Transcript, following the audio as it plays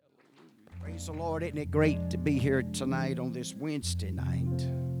Praise the Lord. Isn't it great to be here tonight on this Wednesday night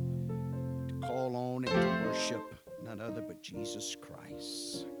to call on and to worship none other but Jesus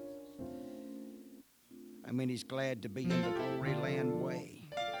Christ? I mean, he's glad to be in the Glory Land way.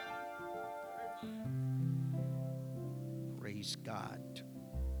 Praise God.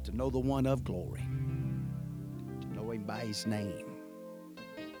 To know the one of glory. To know him by his name.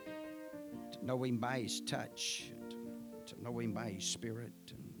 To know him by his touch. To know him by his spirit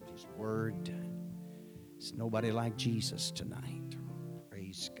and his word. There's nobody like Jesus tonight.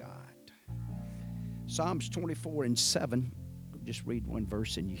 Praise God. Psalms 24:7. Just read one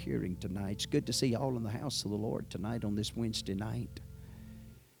verse in your hearing tonight. It's good to see you all in the house of the Lord tonight on this Wednesday night.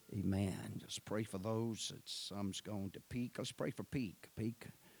 Amen. Just pray for those that some's going to Peak. Let's pray for Peak. Peak,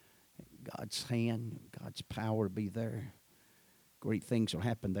 God's hand, God's power be there. Great things will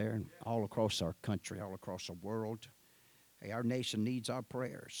happen there and all across our country, all across the world. Hey, our nation needs our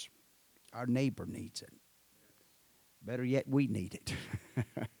prayers. Our neighbor needs it. Better yet, we need it.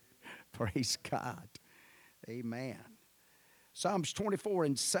 Praise God. Amen. Psalms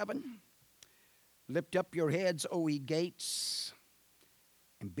 24:7. Lift up your heads, O ye gates,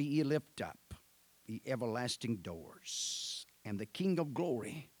 and be ye lift up, ye everlasting doors, and the King of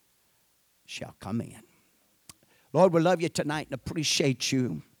glory shall come in. Lord, we love you tonight and appreciate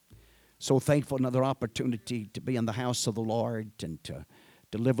you. So thankful for another opportunity to be in the house of the Lord and to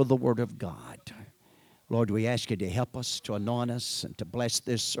deliver the word of God. Lord, we ask you to help us, to anoint us, and to bless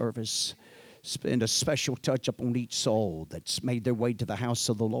this service. Spend a special touch upon each soul that's made their way to the house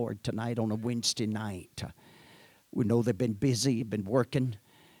of the Lord tonight on a Wednesday night. We know they've been busy, been working.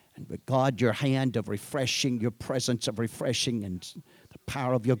 But God, your hand of refreshing, your presence of refreshing, and the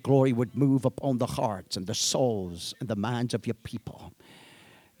power of your glory would move upon the hearts and the souls and the minds of your people.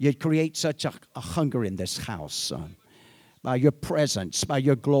 You'd create such a hunger in this house by your presence, by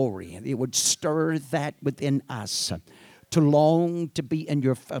your glory. It would stir that within us to long to be in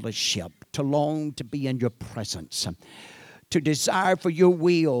your fellowship, to long to be in your presence, to desire for your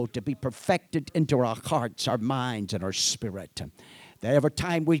will to be perfected into our hearts, our minds, and our spirit. That every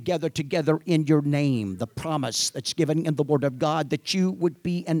time we gather together in your name, the promise that's given in the Word of God, that you would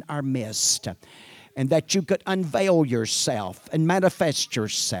be in our midst, and that you could unveil yourself and manifest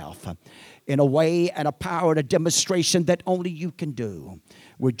yourself in a way and a power and a demonstration that only you can do.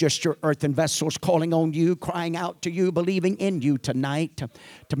 We're just your earthen vessels calling on you, crying out to you, believing in you tonight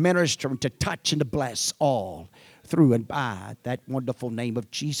to minister and to touch and to bless all through and by that wonderful name of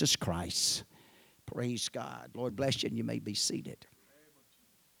Jesus Christ. Praise God. Lord bless you, and you may be seated.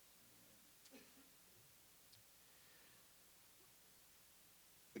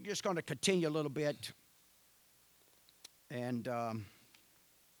 We're just going to continue a little bit, and we're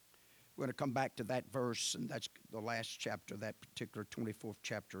going to come back to that verse, and that's the last chapter, that particular 24th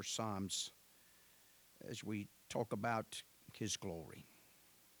chapter of Psalms, as we talk about his glory.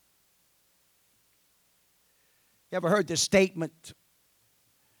 You ever heard this statement?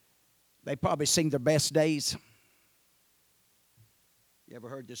 They probably sing their best days. You ever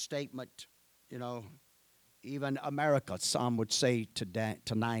heard this statement? You know, even America, some would say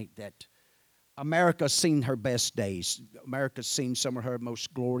tonight that America's seen her best days. America's seen some of her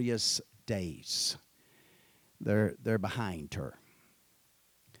most glorious days. They're behind her.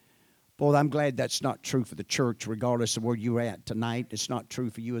 Boy, I'm glad that's not true for the church, regardless of where you're at tonight. It's not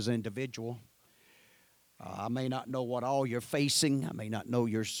true for you as an individual. I may not know what all you're facing. I may not know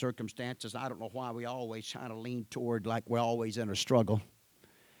your circumstances. I don't know why we always try to lean toward like we're always in a struggle,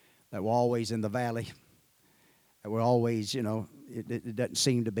 that we're always in the valley. We're always, you know, it doesn't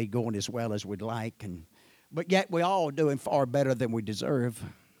seem to be going as well as we'd like. But yet we're all doing far better than we deserve.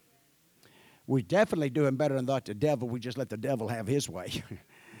 We're definitely doing better than the devil. We just let the devil have his way.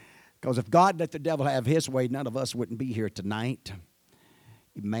 Because if God let the devil have his way, none of us wouldn't be here tonight.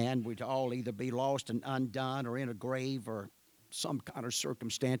 Man, we'd all either be lost and undone or in a grave or some kind of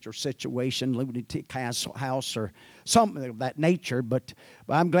circumstance or situation, lunatic house or something of that nature. But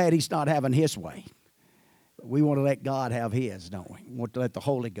I'm glad he's not having his way. We want to let God have his, don't we? We want to let the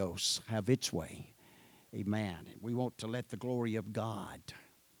Holy Ghost have its way. Amen. We want to let the glory of God.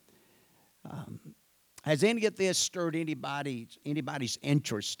 Has any of this stirred anybody's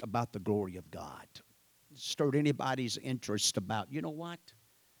interest about the glory of God? Stirred anybody's interest about, you know what?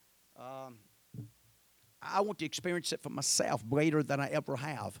 I want to experience it for myself greater than I ever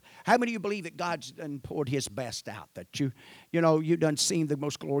have. How many of you believe that God's done poured his best out? That you done seen the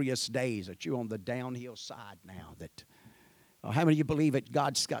most glorious days, that you're on the downhill side now? That how many of you believe that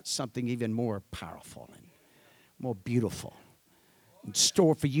God's got something even more powerful and more beautiful in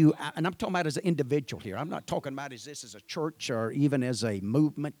store for you? And I'm talking about as an individual here. I'm not talking about as this as a church or even as a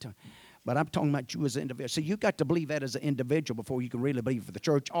movement. But I'm talking about you as an individual. So you got to believe that as an individual before you can really believe it for the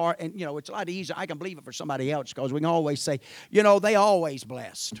church. And it's a lot easier. I can believe it for somebody else because we can always say, they always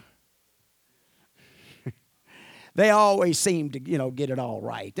blessed. They always seem to, get it all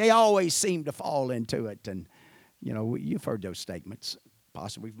right. They always seem to fall into it. And, you've heard those statements.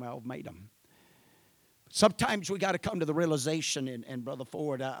 Possibly we've all made them. Sometimes we got to come to the realization, and Brother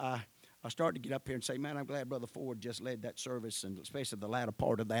Ford, I started to get up here and say, man, I'm glad Brother Ford just led that service, and especially the latter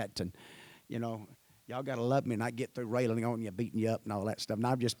part of that. And, y'all got to love me, and I get through railing on you, beating you up, and all that stuff. And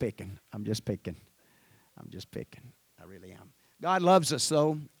I'm just picking. I really am. God loves us,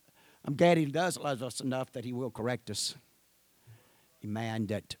 though. I'm glad He does love us enough that He will correct us. Amen.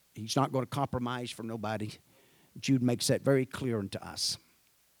 That He's not going to compromise for nobody. Jude makes that very clear unto us.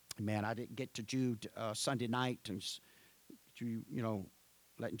 Amen. I didn't get to Jude Sunday night, and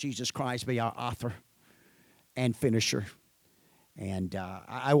letting Jesus Christ be our author and finisher. And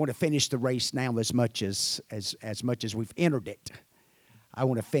I want to finish the race now as much as we've entered it. I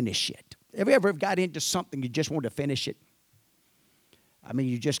want to finish it. Have you ever got into something you just want to finish it? I mean,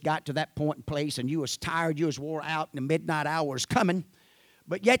 you just got to that point in place and you was tired, you was wore out, and the midnight hour was coming,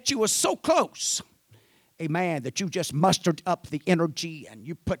 but yet you was so close. Amen, that you just mustered up the energy and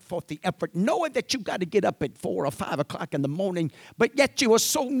you put forth the effort, knowing that you got to get up at 4 or 5 o'clock in the morning, but yet you were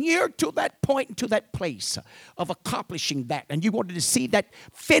so near to that point and to that place of accomplishing that, and you wanted to see that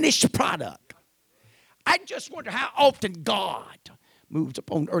finished product. I just wonder how often God moves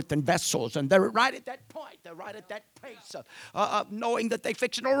upon earthen vessels, and they're right at that point. They're right at that place of knowing that they're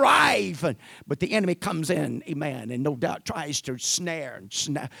fixing to arrive. But the enemy comes in, amen, and no doubt tries to snare and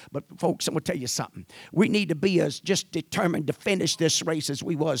snap. But folks, I'm going to tell you something. We need to be as just determined to finish this race as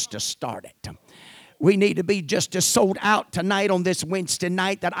we was to start it. We need to be just as sold out tonight on this Wednesday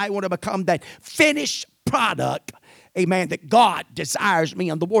night that I want to become that finished product, amen, that God desires me,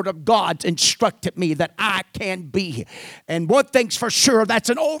 and the Word of God's instructed me that I can be. And one thing's for sure, that's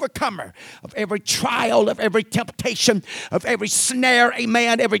an overcomer of every trial, of every temptation, of every snare,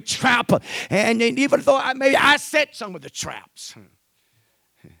 amen, every trap. And even though I set some of the traps,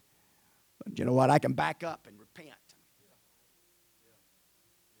 but you know what, I can back up and repent.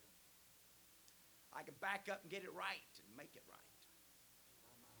 I can back up and get it right and make it right.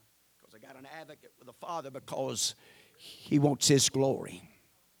 Because I got an advocate with the Father, because He wants His glory.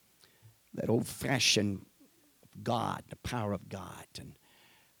 That old-fashioned God, the power of God. And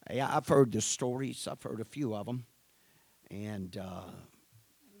I've heard the stories. I've heard a few of them. And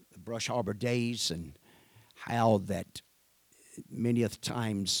the Brush Arbor days, and how that many of the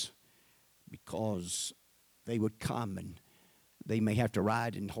times, because they would come and they may have to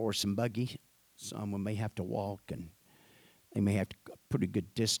ride in horse and buggy. Some may have to walk, and they may have to a pretty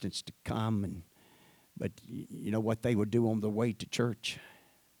good distance to come. But you know what they would do on the way to church?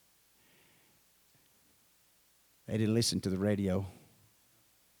 They didn't listen to the radio.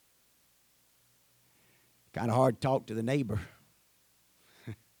 Kind of hard to talk to the neighbor.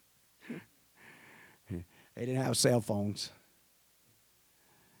 They didn't have cell phones.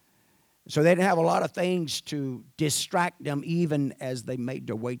 So they didn't have a lot of things to distract them even as they made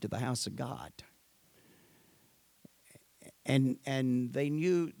their way to the house of God. And they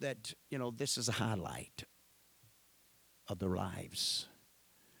knew that, this is a highlight of their lives.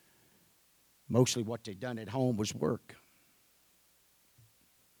 Mostly what they'd done at home was work.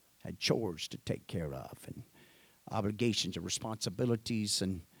 Had chores to take care of, and obligations and responsibilities,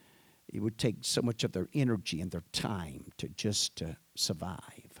 and it would take so much of their energy and their time to just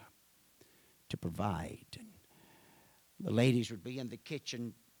survive, to provide. And the ladies would be in the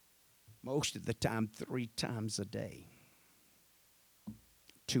kitchen most of the time 3 times a day.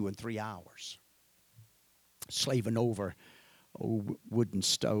 2 and 3 hours, slaving over a wooden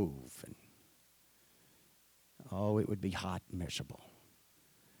stove, and it would be hot and miserable.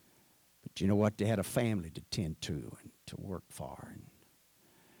 But you know what? They had a family to tend to and to work for, and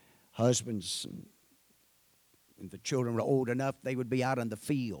husbands and the children were old enough, they would be out in the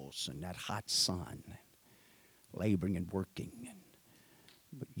fields in that hot sun, laboring and working.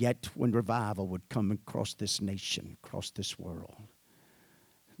 But yet, when revival would come across this nation, across this world,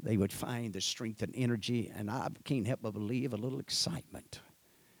 they would find the strength and energy, and I can't help but believe a little excitement.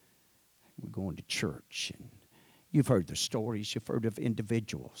 We're going to church, and you've heard the stories. You've heard of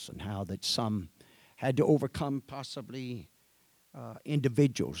individuals and how that some had to overcome possibly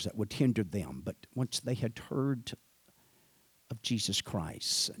individuals that would hinder them. But once they had heard of Jesus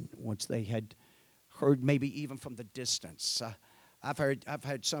Christ, and once they had heard maybe even from the distance, I've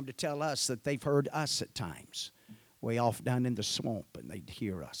had some to tell us that they've heard us at times, way off down in the swamp, and they'd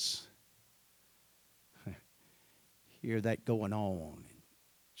hear us. Hear that going on.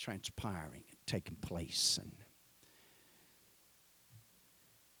 transpiring and taking place. And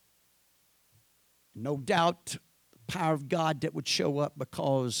no doubt the power of God that would show up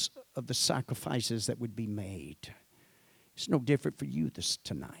because of the sacrifices that would be made. It's no different for you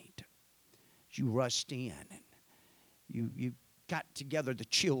tonight. You rushed in and you got together the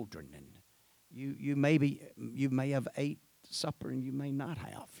children, and you may have ate supper and you may not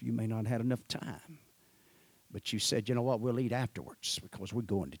have. You may not have had enough time. But you said, you know what, we'll eat afterwards because we're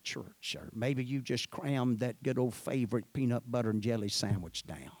going to church. Or maybe you just crammed that good old favorite peanut butter and jelly sandwich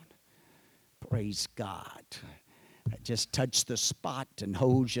down. Praise God. Just touch the spot and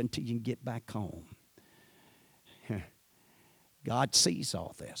hold you until you can get back home. God sees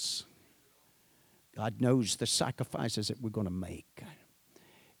all this. God knows the sacrifices that we're going to make,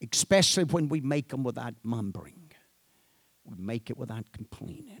 especially when we make them without mumbling. We make it without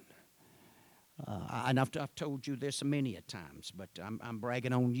complaining. And I've told you this many a times, but I'm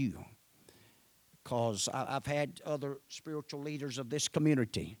bragging on you because I've had other spiritual leaders of this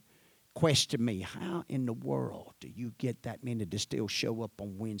community question me, how in the world do you get that many to still show up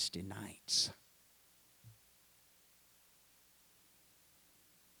on Wednesday nights?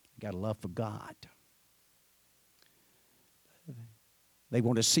 Got a love for God. They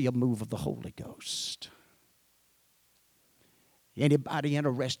want to see a move of the Holy Ghost. Anybody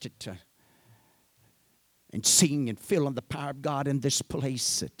interested in seeing and feeling the power of God in this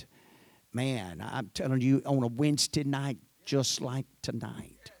place? Man, I'm telling you, on a Wednesday night just like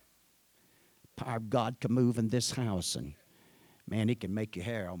tonight, the power of God can move in this house, and man, it can make your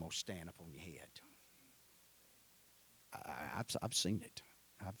hair almost stand up on your head. I've seen it.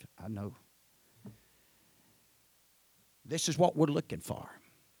 I know. This is what we're looking for.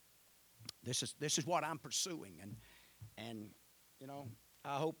 This is what I'm pursuing, and you know,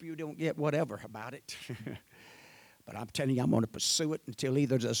 I hope you don't get whatever about it. But I'm telling you, I'm going to pursue it until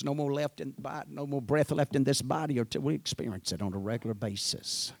either there's no more no more breath left in this body, or till we experience it on a regular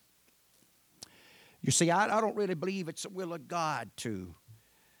basis. You see, I don't really believe it's the will of God to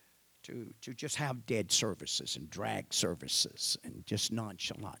just have dead services and drag services and just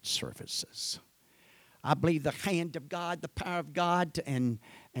nonchalant services. I believe the hand of God, the power of God, and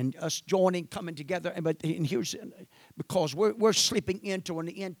us joining, coming together. And here's, because we're slipping into an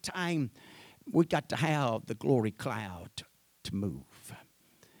end time, we got to have the glory cloud to move.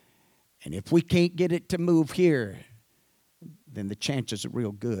 And if we can't get it to move here, then the chances are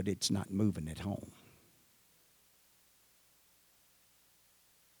real good it's not moving at home.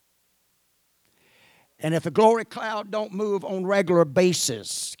 And if the glory cloud don't move on a regular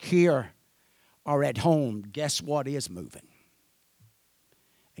basis here or at home, guess what is moving?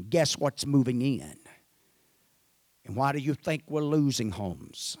 And guess what's moving in? And why do you think we're losing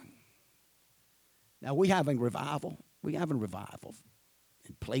homes? Now, we're having revival. We're having revival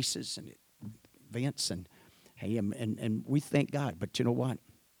in places and events, and hey, and we thank God. But you know what?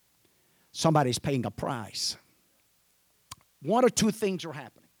 Somebody's paying a price. One or two things are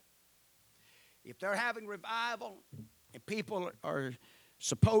happening. If they're having revival and people are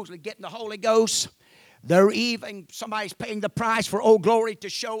supposedly getting the Holy Ghost, somebody's paying the price for Old Glory to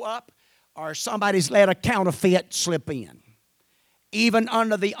show up, or somebody's let a counterfeit slip in, even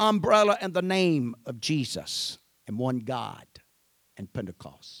under the umbrella and the name of Jesus and one God and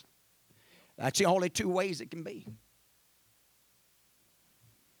Pentecost. That's the only two ways it can be.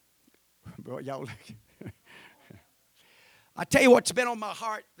 Boy, y'all, I tell you what's been on my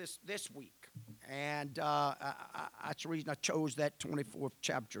heart this week. And that's the reason I chose that 24th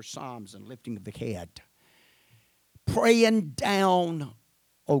chapter of Psalms and lifting of the head. Praying down,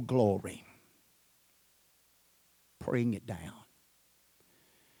 oh glory. Praying it down.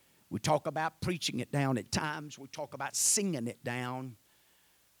 We talk about preaching it down at times. We talk about singing it down.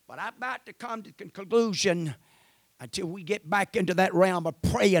 But I'm about to come to the conclusion until we get back into that realm of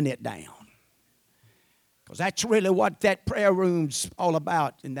praying it down. Because that's really what that prayer room's all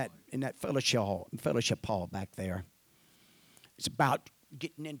about in that fellowship hall back there. It's about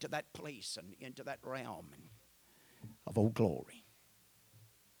getting into that place and into that realm of old glory.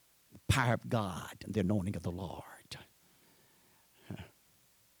 The power of God and the anointing of the Lord.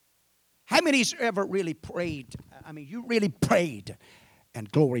 How many's ever really prayed? I mean, you really prayed and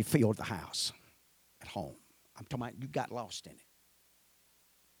glory filled the house at home. I'm talking about you got lost in it.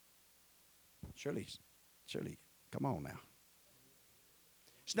 Surely, come on now.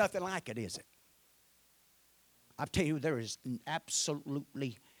 It's nothing like it, is it? I tell you, there is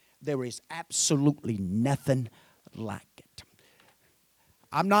absolutely nothing like it.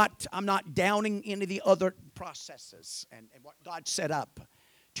 I'm not downing any of the other processes and what God set up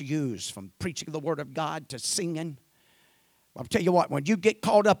to use, from preaching the Word of God to singing. I'll tell you what, when you get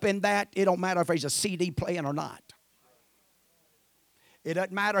caught up in that, it don't matter if there's a CD playing or not. It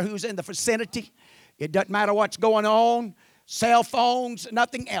doesn't matter who's in the vicinity. It doesn't matter what's going on. Cell phones,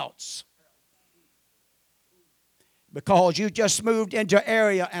 nothing else. Because you just moved into an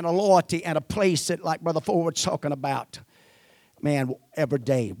area and a loyalty and a place that, like Brother Forward's talking about, man, every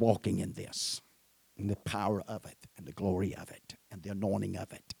day walking in this. And the power of it, and the glory of it, and the anointing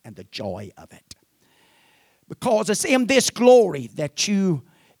of it, and the joy of it. Because it's in this glory that you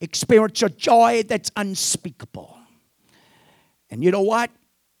experience a joy that's unspeakable. And you know what?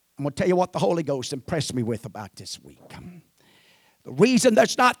 I'm going to tell you what the Holy Ghost impressed me with about this week. The reason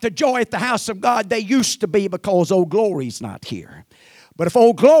there's not the joy at the house of God they used to be because Old Glory's not here. But if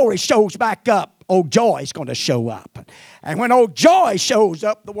Old Glory shows back up, Old Joy's going to show up. And when Old Joy shows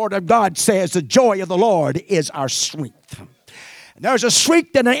up, the Word of God says the joy of the Lord is our strength. There's a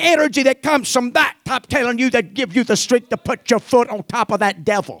strength and an energy that comes from that. I'm telling you, that gives you the strength to put your foot on top of that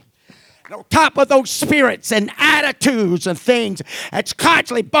devil. And on top of those spirits and attitudes and things that's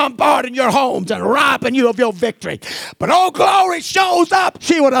constantly bombarding your homes and robbing you of your victory. But Old Glory shows up.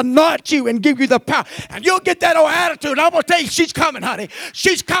 She will anoint you and give you the power. And you'll get that old attitude. I'm going to tell you, she's coming, honey.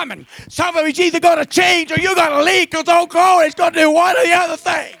 She's coming. Some of it's either going to change or you're going to leave because Old Glory is going to do one or the other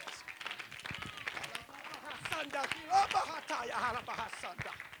thing.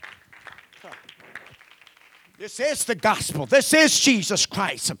 This is the gospel. This is Jesus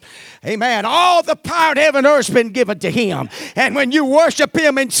Christ. Amen. All the power in heaven and earth has been given to him. And when you worship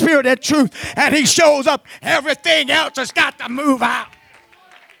him in spirit and truth and he shows up, everything else has got to move out.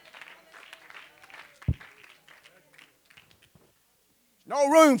 No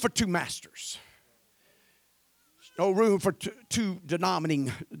room for two masters. No room for two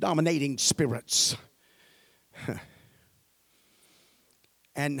dominating spirits.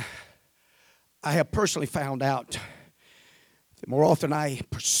 And I have personally found out that more often I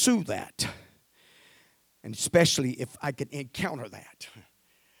pursue that, and especially if I can encounter that,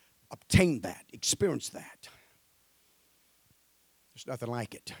 obtain that, experience that, there's nothing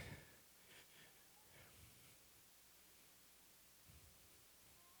like it.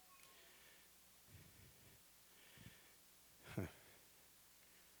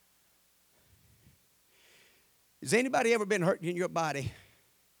 Has anybody ever been hurt in your body?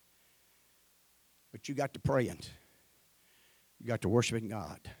 But you got to praying. You got to worshiping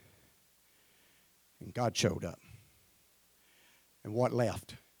God. And God showed up. And what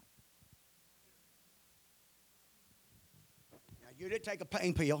left? Now, you didn't take a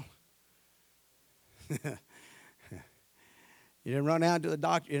pain pill. You didn't run out to the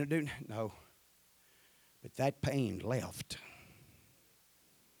doctor. You didn't do, no. But that pain left.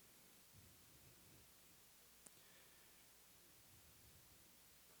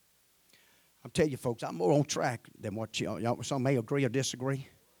 I'll tell you, folks, I'm more on track than what y'all some may agree or disagree.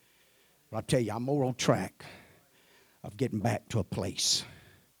 But I'll tell you, I'm more on track of getting back to a place.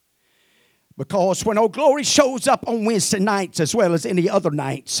 Because when Old Glory shows up on Wednesday nights as well as any other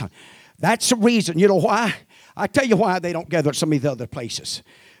nights, that's the reason. You know why? I tell you why they don't gather at some of the other places.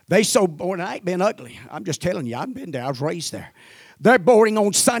 They so boring. I ain't been ugly. I'm just telling you, I've been there. I was raised there. They're boring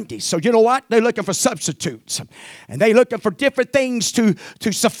on Sundays. So you know what? They're looking for substitutes. And they're looking for different things to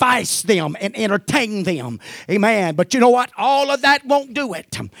suffice them and entertain them. Amen. But you know what? All of that won't do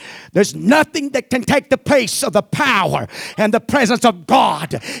it. There's nothing that can take the place of the power and the presence of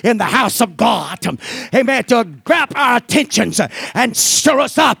God in the house of God. Amen. To grab our attentions and stir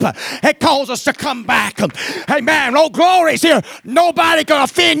us up. It calls us to come back. Amen. Oh, glory's here. Nobody can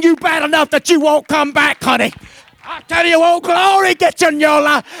offend you bad enough that you won't come back, honey. I tell you, Old Glory gets in your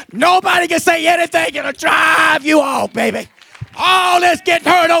life. Nobody can say anything that'll drive you off, baby. All this getting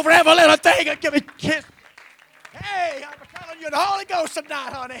hurt over every little thing and give me a kiss. Hey, I'm telling you, the Holy Ghost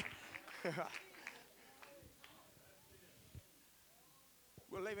tonight, honey.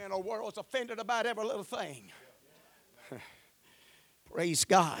 We're living in a world that's offended about every little thing. Praise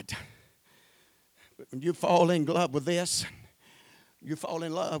God. But when you fall in love with this, you fall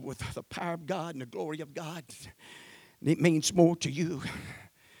in love with the power of God and the glory of God, and it means more to you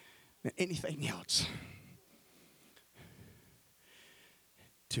than anything else.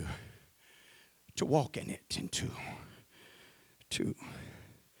 To walk in it and to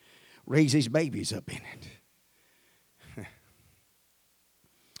raise his babies up in it.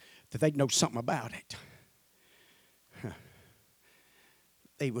 That they'd know something about it.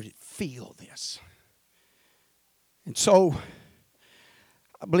 They would feel this. And so,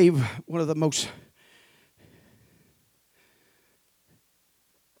 I believe one of the most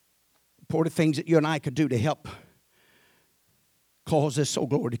important things that you and I could do to help cause this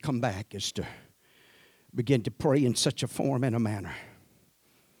Old Glory to come back is to begin to pray in such a form and a manner.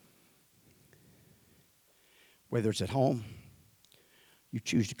 Whether it's at home, you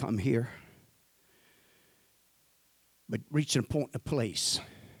choose to come here, but reach an point in a place,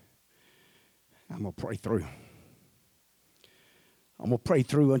 I'm going to pray through. I'm going to pray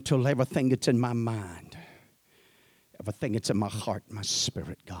through until everything that's in my mind, everything that's in my heart, my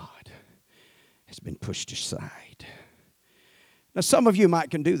spirit, God, has been pushed aside. Now, some of you might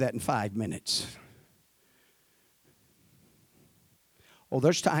can do that in 5 minutes. Oh,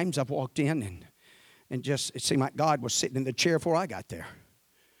 there's times I've walked in and just, it seemed like God was sitting in the chair before I got there.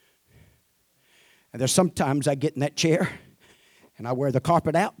 And there's sometimes I get in that chair and I wear the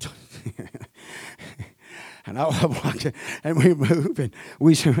carpet out. And I walk and we move and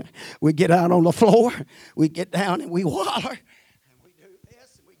we get out on the floor. We get down and we waller.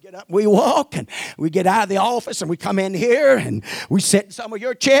 Get up, we walk, and we get out of the office, and we come in here, and we sit in some of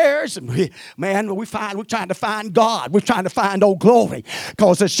your chairs, and we're trying to find God. We're trying to find old glory,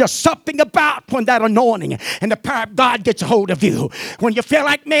 because there's just something about when that anointing and the power of God gets a hold of you. When you feel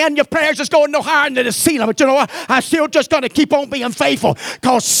like, man, your prayers just going no higher than the ceiling, but you know what? I'm still just going to keep on being faithful,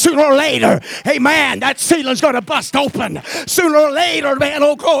 because sooner or later, amen, that ceiling's going to bust open. Sooner or later, man,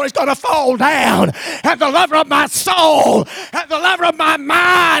 old glory's going to fall down. At the lover of my soul, at the lover of my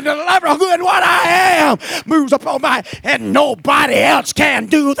mind, and the lover of who and what I am moves upon my, and nobody else can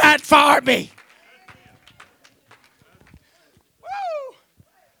do that for me. Woo.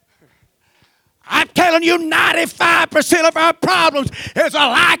 I'm telling you, 95% of our problems is a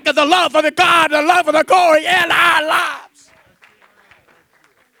lack of the love of the God, the love of the glory in our lives.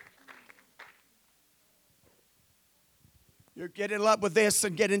 You get in love with this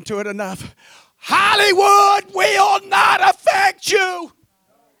and get into it enough, Hollywood will not affect you.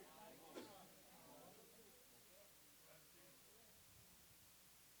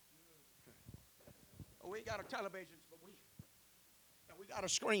 We got our televisions, but we got our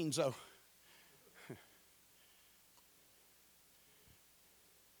screens, though.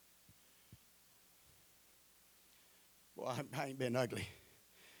 Well, I ain't been ugly.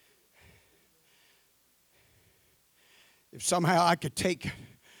 If somehow I could take,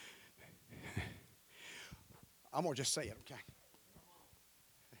 I'm going to just say it, okay?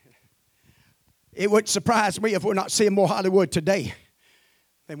 It wouldn't surprise me if we're not seeing more Hollywood today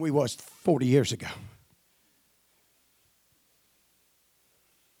than we was 40 years ago.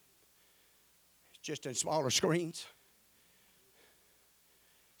 Just in smaller screens,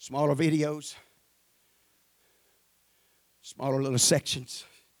 smaller videos, smaller little sections.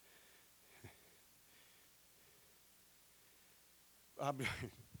 I'm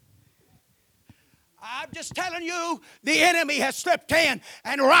just telling you, the enemy has slipped in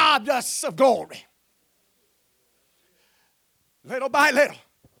and robbed us of glory. Little by little,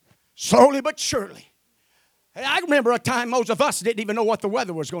 slowly but surely. Hey, I remember a time most of us didn't even know what the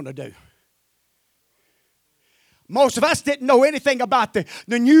weather was going to do. Most of us didn't know anything about the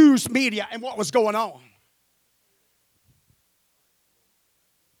news media and what was going on.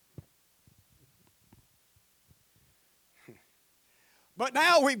 But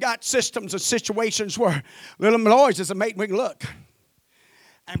now we've got systems and situations where little noises are making we look.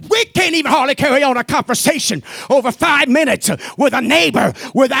 And we can't even hardly carry on a conversation over 5 minutes with a neighbor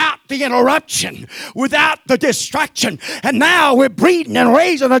without the interruption, without the distraction. And now we're breeding and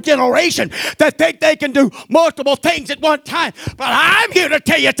raising a generation that think they can do multiple things at one time. But I'm here to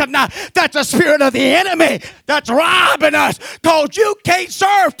tell you tonight that's the spirit of the enemy that's robbing us, because you can't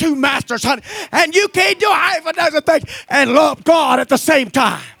serve two masters, honey. And you can't do half a dozen things and love God at the same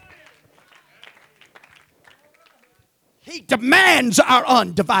time. He demands our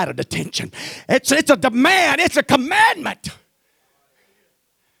undivided attention. It's a demand. It's a commandment.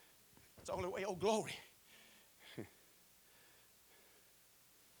 It's the only way, oh glory.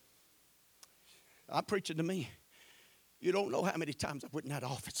 I'm preaching to me. You don't know how many times I've went in that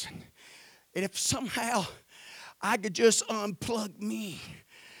office. And if somehow I could just unplug me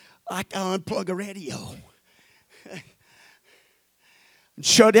like I unplug a radio and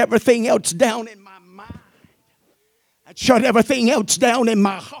shut everything else down in my mind. And shut everything else down in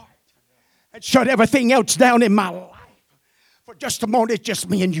my heart. And shut everything else down in my life. For just a moment, it's just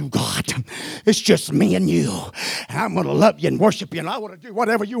me and you, God. It's just me and you. And I'm going to love you and worship you. And I want to do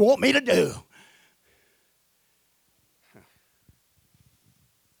whatever you want me to do.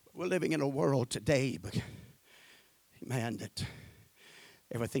 We're living in a world today, but man, that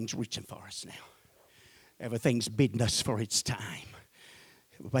everything's reaching for us now. Everything's bidding us for its time.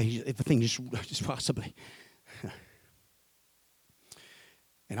 Everything is possibly.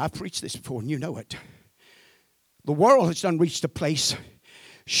 And I've preached this before, and you know it. The world has done reached a place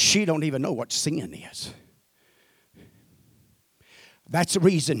she don't even know what sin is. That's the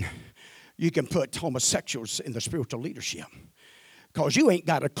reason you can put homosexuals in the spiritual leadership, because you ain't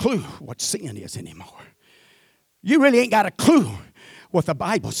got a clue what sin is anymore. You really ain't got a clue what the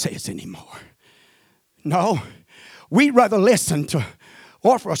Bible says anymore. No, we'd rather listen to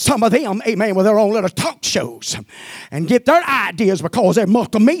or for some of them, amen, with their own little talk shows and get their ideas because they're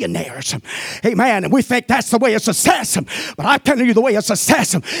multimillionaires. Amen. And we think that's the way of success. But I'm telling you, the way of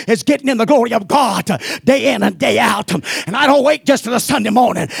success is getting in the glory of God day in and day out. And I don't wait just to the Sunday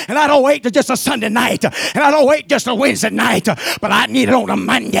morning. And I don't wait to just a Sunday night. And I don't wait just a Wednesday night. But I need it on a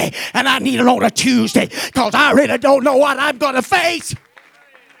Monday. And I need it on a Tuesday. Because I really don't know what I'm going to face.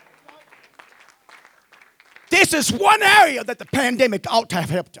 This is one area that the pandemic ought to have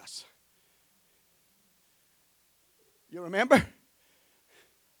helped us. You remember?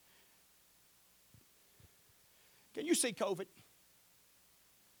 Can you see COVID?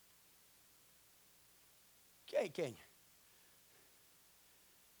 Can you?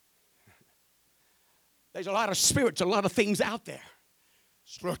 There's a lot of spirits, a lot of things out there.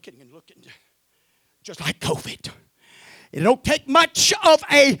 It's lurking and looking just like COVID. It don't take much of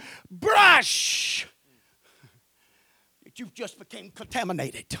a brush. You just became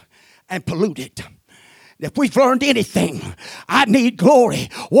contaminated and polluted. If we've learned anything, I need glory.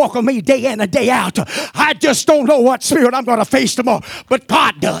 Walk with me day in and day out. I just don't know what spirit I'm going to face tomorrow, but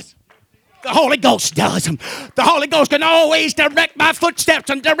God does. The Holy Ghost does. The Holy Ghost can always direct my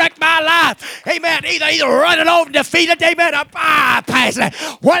footsteps and direct my life. Amen. Either running over defeated, amen, or bypassing.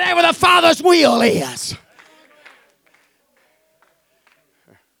 Whatever the Father's will is.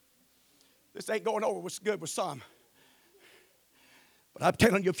 This ain't going over what's good with some. But I'm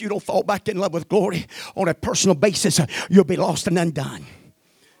telling you, if you don't fall back in love with glory on a personal basis, you'll be lost and undone.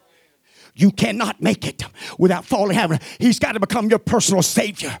 You cannot make it without falling. He's got to become your personal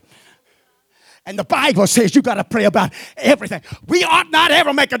Savior. And the Bible says you got to pray about everything. We ought not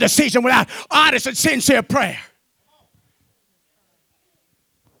ever make a decision without honest and sincere prayer.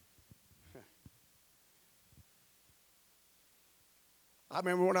 I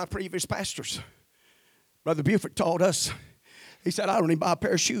remember one of our previous pastors, Brother Buford, taught us. He said, I don't even buy a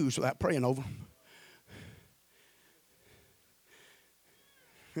pair of shoes without praying over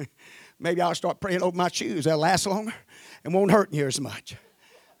them. Maybe I'll start praying over my shoes. They'll last longer and won't hurt near as much.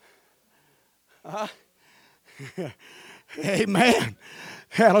 Amen.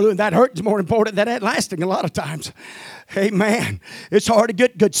 Hallelujah. That hurts more important than that lasting a lot of times. Amen. It's hard to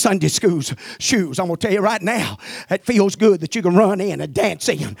get good Sunday shoes. I'm going to tell you right now, it feels good that you can run in and dance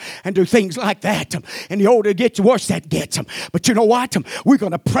in and do things like that. And the older it gets, the worse that gets. But you know what? We're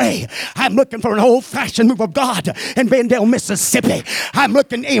going to pray. I'm looking for an old-fashioned move of God in Bendale, Mississippi. I'm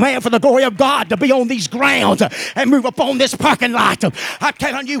looking, amen, for the glory of God to be on these grounds and move up on this parking lot. I'm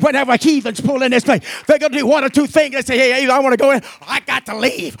telling you, whenever heathens pull in this place, they're going to do one or two things. They say, hey, I want to go in. I got to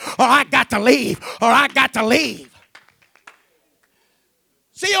leave. Or I got to leave. Or I got to leave.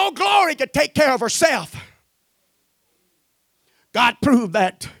 See, old glory could take care of herself. God proved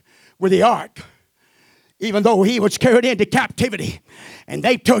that with the ark. Even though he was carried into captivity. And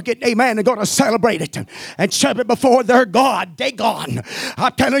they took it, amen, and going to celebrate it. And shove it before their God. Dagon.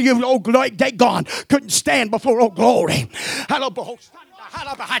 I'm telling you, old glory, Dagon couldn't stand before old glory.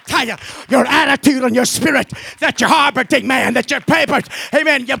 I tell you, your attitude and your spirit that you're harboring, man, that you're papered,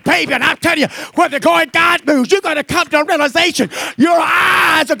 amen, you're baby. And I'm telling you, when the glory of God moves, you're going to come to a realization. Your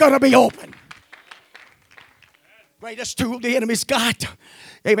eyes are going to be open. Greatest tool the enemy's got,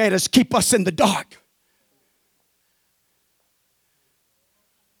 amen, is keep us in the dark.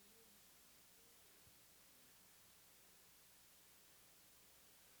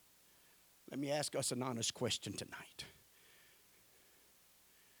 Let me ask us an honest question tonight.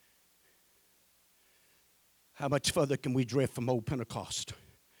 How much further can we drift from old Pentecost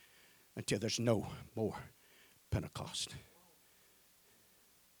until there's no more Pentecost?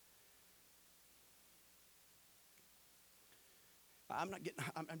 I'm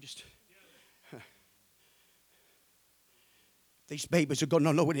just... These babies are going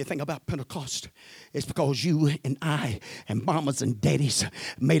to know anything about Pentecost. It's because you and I and mamas and daddies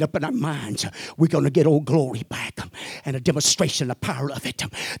made up in our minds we're going to get old glory back and a demonstration of the power of it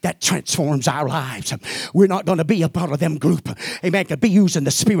that transforms our lives. We're not going to be a part of them group. Amen. Can be using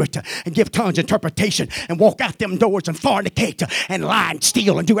the Spirit and give tongues interpretation and walk out them doors and fornicate and lie and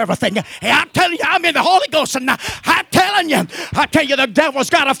steal and do everything. Hey, I'm telling you, I'm in the Holy Ghost and I'm telling you, the devil's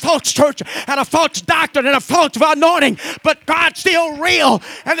got a false church and a false doctrine and a false anointing, but God's still real,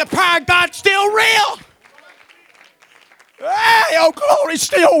 and the power of God's still real. Hey, oh glory,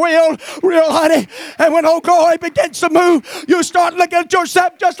 still real, honey. And when oh glory begins to move, you start looking at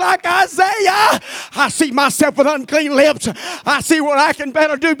yourself just like Isaiah. I see myself with unclean lips. I see what I can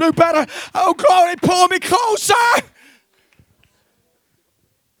better do better. Oh glory, pull me closer.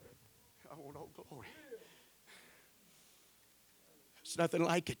 Oh, no glory. It's nothing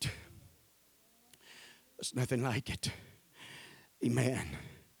like it. It's nothing like it. Amen.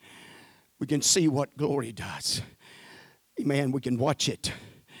 We can see what glory does. Amen. We can watch it.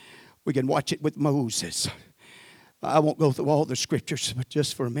 We can watch it with Moses. I won't go through all the scriptures, but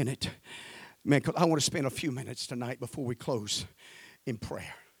just for a minute. Man, I want to spend a few minutes tonight before we close in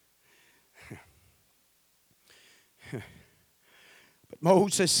prayer. But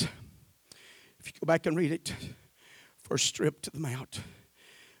Moses, if you go back and read it, first trip to the mount,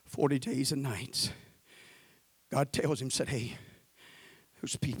 40 days and nights. God tells him, said, hey,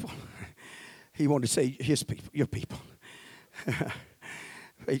 whose people? He wanted to say his people, your people.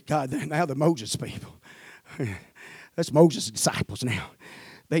 God, now the Moses people. That's Moses' disciples now.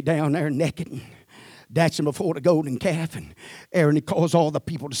 They down there naked and dancing before the golden calf. And Aaron, he caused all the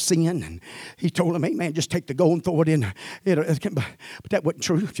people to sin. And he told them, hey, man, just take the gold and throw it in. But that wasn't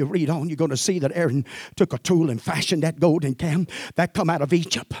true. If you read on, you're going to see that Aaron took a tool and fashioned that golden calf. That come out of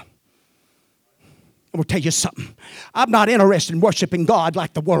Egypt. I'm going to tell you something. I'm not interested in worshiping God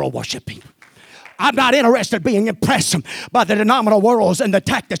like the world worshiping. I'm not interested in being impressed by the denominational worlds and the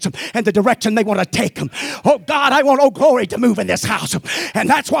tactics and the direction they want to take them. Oh, God, I want, oh, glory to move in this house. And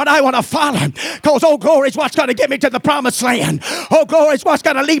that's what I want to follow. Because, oh, glory is what's going to get me to the promised land. Oh, glory is what's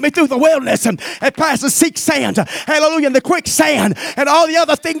going to lead me through the wilderness and past the sick sands. Hallelujah, and the quicksand and all the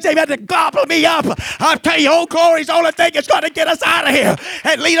other things they've had to gobble me up. I tell you, oh, glory is the only thing that's going to get us out of here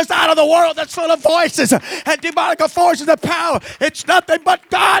and lead us out of the world that's full of voices and demonic forces of power. It's nothing but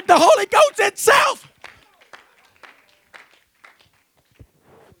God, the Holy Ghost itself.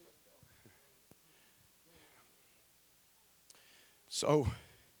 So,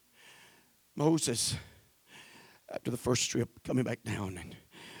 Moses, after the first trip, coming back down and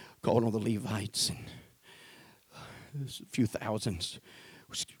calling all the Levites and a few thousands,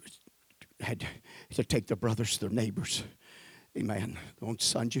 had to take their brothers, their neighbors. Amen. Their own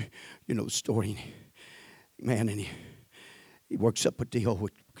sons, you know the story. Amen. And he works up a deal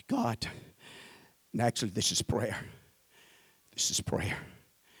with God. And actually, this is prayer. This is prayer.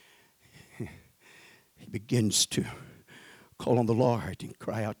 He begins to call on the Lord and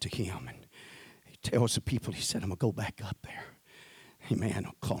cry out to him. And he tells the people, he said, I'm going to go back up there. Amen.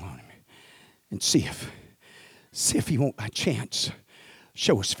 I'll call on him and see if he won't by chance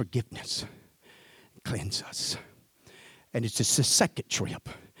show us forgiveness and cleanse us. And it's just the second trip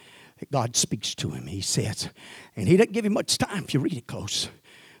that God speaks to him. He says, and he doesn't give him much time if you read it close.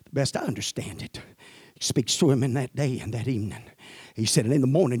 The best I understand it. He speaks to him in that day and that evening. He said, and in the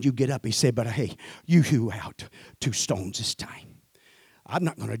morning you get up. He said, but hey, you hew out 2 stones this time. I'm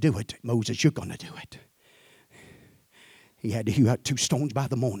not going to do it. Moses, you're going to do it. He had to hew out 2 stones by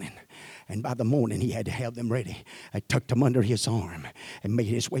the morning. And by the morning he had to have them ready. I tucked them under his arm and made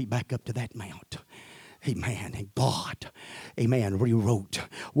his way back up to that mount. Amen. And God, amen, rewrote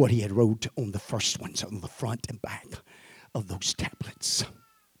what he had wrote on the first ones, on the front and back of those tablets.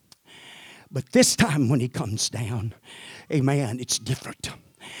 But this time when he comes down, amen, it's different.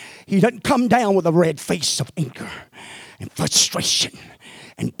 He doesn't come down with a red face of anger and frustration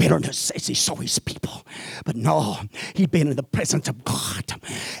and bitterness as he saw his people. But no, he'd been in the presence of God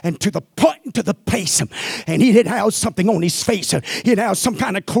and to the point, to the place, and he didn't have something on his face. He didn't have some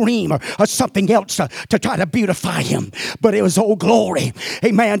kind of cream or something else to try to beautify him. But it was all glory,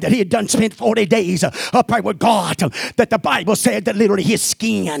 amen, that he had done spent 40 days upright with God, that the Bible said that literally his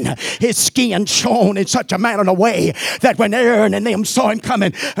skin shone in such a manner and a way that when Aaron and them saw him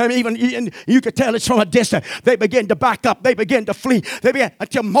coming, even you could tell it's from a distance, they began to back up, they began to flee, they began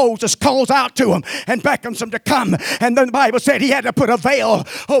until Moses calls out to him and beckons them to come. And then the Bible said he had to put a veil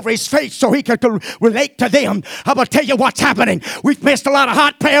over his face so he could relate to them. I'm going to tell you what's happening. We've missed a lot of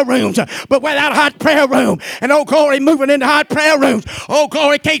hot prayer rooms, but without a hot prayer room, and oh glory, moving into hot prayer rooms, oh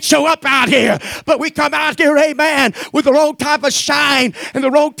glory can't show up out here. But we come out here, amen, with the wrong type of shine and the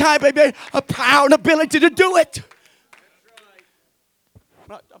wrong type of power and ability to do it.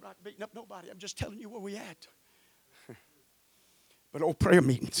 I'm not beating up nobody. I'm just telling you where we at. But old prayer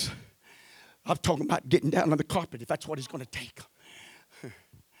meetings, I'm talking about getting down on the carpet if that's what it's going to take. You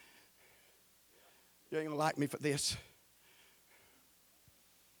ain't going to like me for this.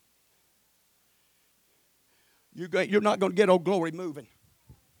 You're not going to get old glory moving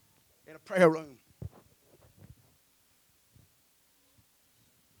in a prayer room.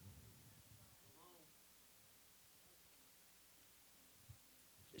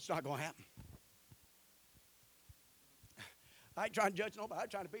 It's not going to happen. I ain't trying to judge nobody. I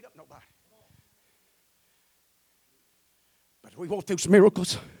ain't trying to beat up nobody. But we want those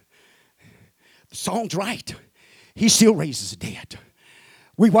miracles. The song's right. He still raises the dead.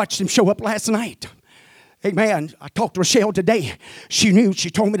 We watched him show up last night. Amen. I talked to Rochelle today. She knew.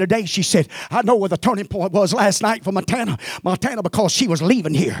 She told me today. She said, I know where the turning point was last night for Montana, because she was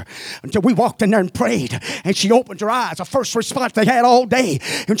leaving here. Until we walked in there and prayed. And she opened her eyes. The first response they had all day.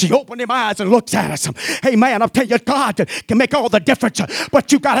 And she opened them eyes and looked at us. Amen. I'm telling you, God can make all the difference.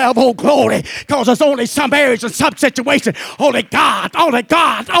 But you got to have old glory. Because there's only some areas and some situations. Only God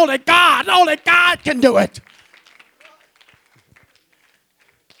can do it.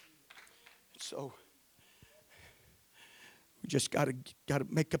 So we just got to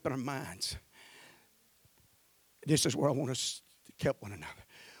make up in our minds. This is where I want us to help one another.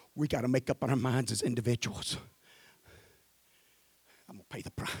 We got to make up in our minds as individuals. I'm going to pay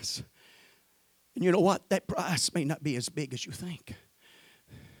the price. And you know what? That price may not be as big as you think.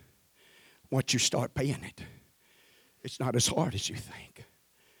 Once you start paying it, it's not as hard as you think.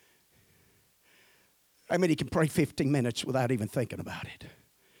 How many can pray 15 minutes without even thinking about it?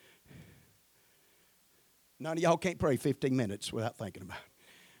 None of y'all can't pray 15 minutes without thinking about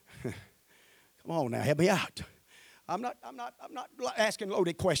it. Come on now, help me out. I'm not asking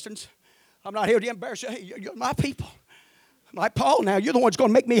loaded questions. I'm not here to embarrass you. Hey, you're my people. I'm like Paul now, you're the one's going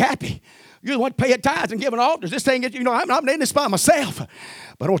to make me happy. You're the one paying tithes and giving altars. This thing is, I'm in this by myself.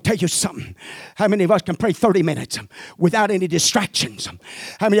 But I'll tell you something. How many of us can pray 30 minutes without any distractions?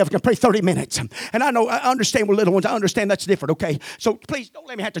 How many of us can pray 30 minutes? And I understand with little ones. I understand that's different, okay? So please don't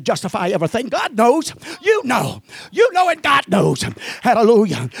let me have to justify everything. God knows. You know. You know and God knows.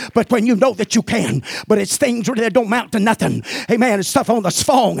 Hallelujah. But when you know that you can, but it's things really that don't amount to nothing. Amen. It's stuff on the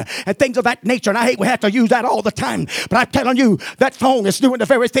phone and things of that nature. And I hate we have to use that all the time. But I'm telling you, that phone is doing the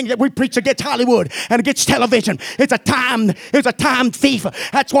very thing that we preach against Hollywood and against television. It's a time thief.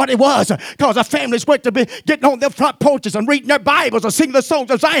 That's what it was. Because the families went to be getting on their front porches and reading their Bibles and singing the songs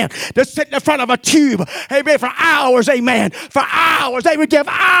of Zion. They're sitting in front of a tube. Amen. For hours. Amen. For hours. They would give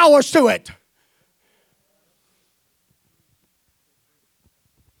hours to it.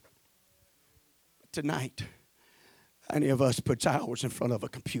 Tonight, any of us puts hours in front of a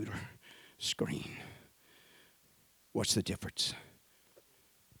computer screen. What's the difference?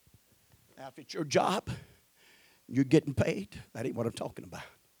 Now, if it's your job, you're getting paid, that ain't what I'm talking about.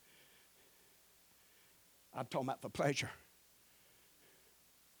 I'm talking about for pleasure.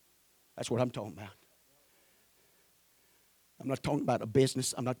 That's what I'm talking about. I'm not talking about a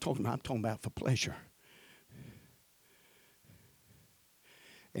business. I'm talking about for pleasure.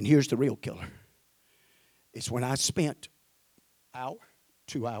 And here's the real killer. It's when I spent an hour,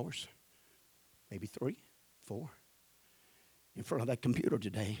 2 hours, maybe 3, 4, in front of that computer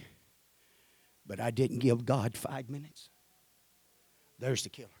today, but I didn't give God 5 minutes. There's the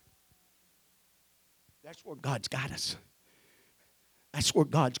killer. That's where God's got us. That's where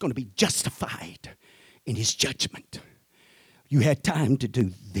God's going to be justified in his judgment. You had time to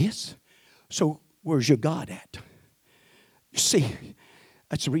do this, so where's your God at? You see,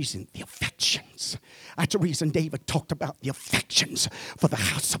 that's the reason, the affections. That's the reason David talked about the affections for the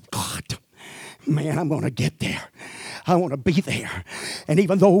house of God. Man, I'm going to get there. I want to be there. And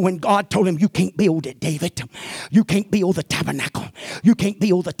even though when God told him, you can't build it, David. You can't build the tabernacle. You can't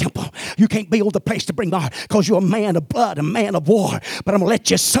build the temple. You can't build the place to bring the ark because you're a man of blood, a man of war. But I'm going to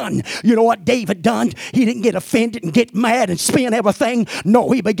let your son. You know what David done? He didn't get offended and get mad and spin everything. No,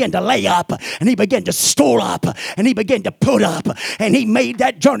 he began to lay up and he began to store up and he began to put up. And he made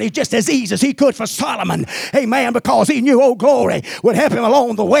that journey just as easy as he could for Solomon. Amen. Because he knew, oh, glory would help him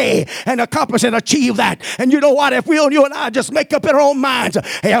along the way and accomplish and achieve that. And you know what? If you and I just make up in our own minds,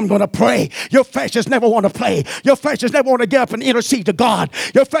 hey, I'm going to pray. Your flesh just never want to play. Your flesh just never want to get up and intercede to God.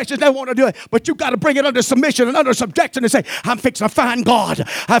 Your flesh just never want to do it. But you got to bring it under submission and under subjection and say, I'm fixing to find God.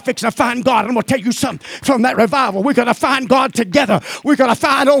 I'm fixing to find God. I'm going to tell you something from that revival. We're going to find God together. We're going to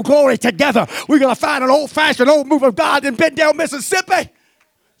find old glory together. We're going to find an old-fashioned old move of God in Bendale, Mississippi.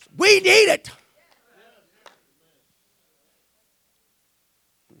 We need it.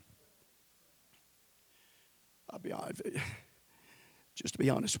 I'll be honest, just to be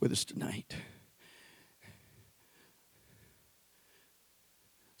honest with us tonight.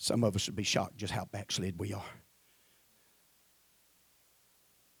 Some of us would be shocked just how backslid we are.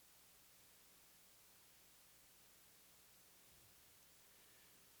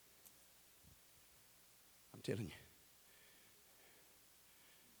 I'm telling you,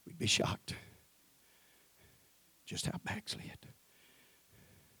 we'd be shocked just how backslid.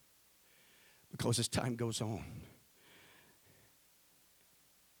 Because as time goes on,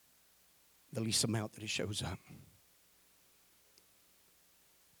 the least amount that it shows up,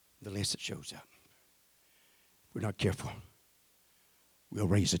 the less it shows up. If we're not careful, we'll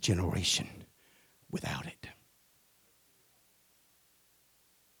raise a generation without it.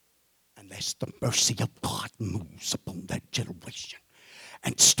 Unless the mercy of God moves upon that generation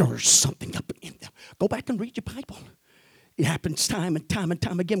and stirs something up in them. Go back and read your Bible. It happens time and time and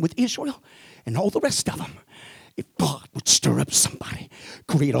time again with Israel and all the rest of them. If God would stir up somebody,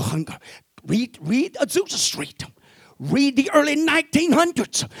 create a hunger. Read Azusa Street. Read the early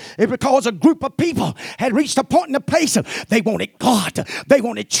 1900s. It's because a group of people had reached a point in the place they wanted God. They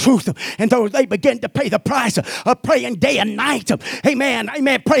wanted truth. And though they began to pay the price of praying day and night. Amen.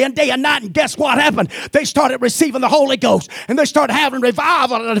 Amen. Praying day and night. And guess what happened? They started receiving the Holy Ghost. And they started having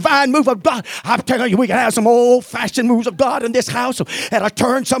revival and a divine move of God. I'm telling you, we can have some old-fashioned moves of God in this house. And I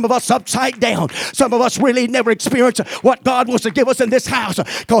turn some of us upside down. Some of us really never experienced what God wants to give us in this house.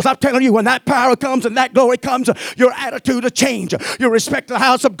 Because I'm telling you, when that power comes and that glory comes, your attitude will change. You respect the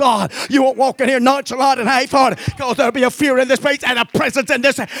house of God. You won't walk in here nonchalant and half-hearted, because there'll be a fear in this place and a presence in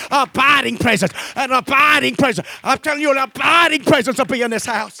this, abiding presence. An abiding presence. I'm telling you, an abiding presence will be in this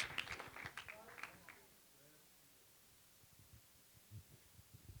house.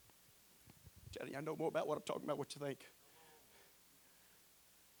 I'm telling you, I know more about what I'm talking about, what you think.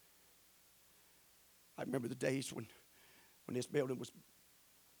 I remember the days when this building was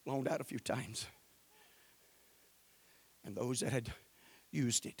loaned out a few times. And those that had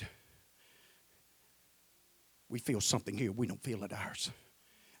used it, we feel something here we don't feel at ours.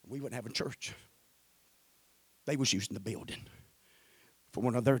 We wasn't having church. They was using the building for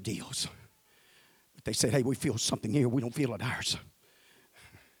one of their deals. But they said, hey, we feel something here we don't feel at ours.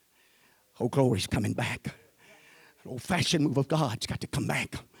 Oh, glory's coming back. An old-fashioned move of God's got to come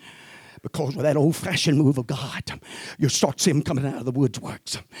back. Because with that old-fashioned move of God, you'll start seeing them coming out of the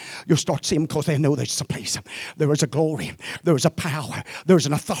woodworks. You'll start seeing them because they know there's a place. There is a glory. There is a power. There is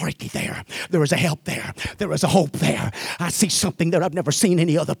an authority there. There is a help there. There is a hope there. I see something that I've never seen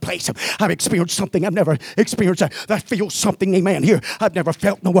any other place. I've experienced something I've never experienced. That feels something, amen, here I've never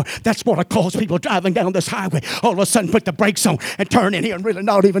felt nowhere. That's what I cause people driving down this highway. All of a sudden put the brakes on and turn in here and really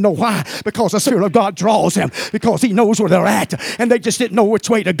not even know why. Because the Spirit of God draws them. Because He knows where they're at. And they just didn't know which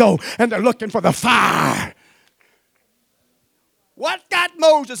way to go. And they're looking for the fire. What got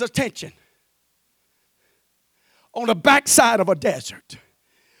Moses' attention? On the backside of a desert.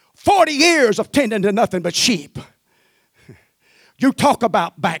 40 years of tending to nothing but sheep. You talk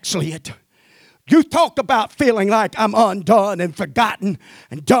about backslid. You talk about feeling like I'm undone and forgotten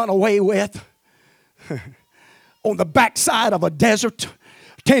and done away with. On the backside of a desert.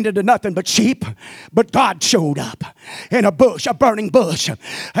 Tended to nothing but sheep, but God showed up in a bush, a burning bush.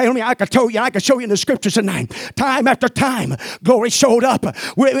 I could show you in the scriptures tonight. Time after time, glory showed up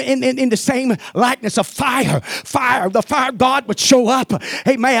in the same likeness of fire. The fire of God would show up.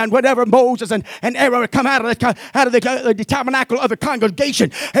 Amen. Whenever Moses and Aaron would come out of the tabernacle of the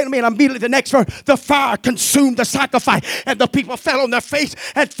congregation, amen. Immediately the next verse, the fire consumed the sacrifice, and the people fell on their face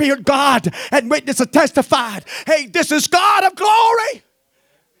and feared God, and witnessed and testified. Hey, this is God of glory.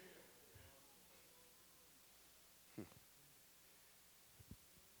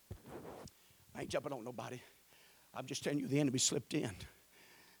 I ain't jumping on nobody. I'm just telling you the enemy slipped in. And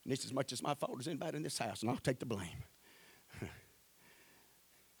it's as much as my fault as anybody in this house, and I'll take the blame.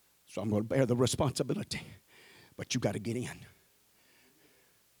 So I'm going to bear the responsibility. But you got to get in.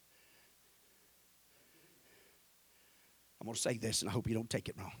 I'm going to say this, and I hope you don't take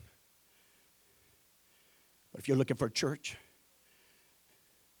it wrong. But if you're looking for a church,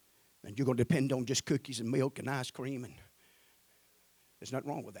 and you're going to depend on just cookies and milk and ice cream, and there's nothing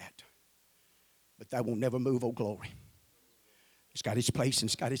wrong with that. But that will never move Old Glory. It's got its place and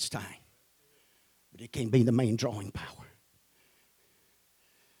it's got its time. But it can't be the main drawing power.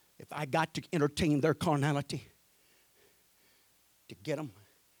 If I got to entertain their carnality, to get them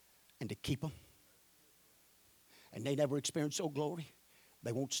and to keep them, and they never experience Old Glory,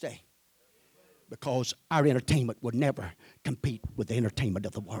 they won't stay. Because our entertainment would never compete with the entertainment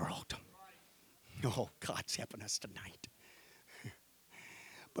of the world. Oh, God's helping us tonight.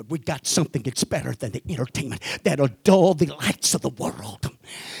 But we got something that's better than the entertainment that'll dull the lights of the world.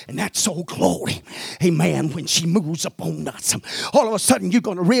 And that's Old Glory. Amen. When she moves upon us, all of a sudden you're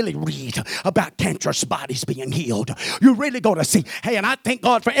going to really read about cancerous bodies being healed. You're really going to see, hey, and I thank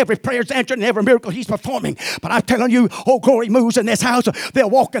God for every prayer's answered and every miracle He's performing. But I'm telling you, Old Glory moves in this house. They'll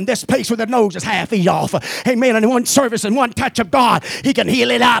walk in this place with their noses half eat off. Amen. And in one service and one touch of God, He can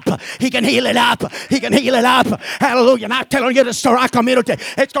heal it up. He can heal it up. He can heal it up. Hallelujah. And I'm telling you to stir our community.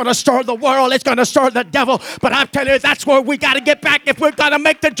 It's going to stir the world. It's going to stir the devil. But I'm telling you, that's where we got to get back if we're going to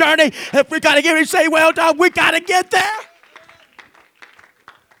make the journey. If we got to give him say, well done, we got to get there.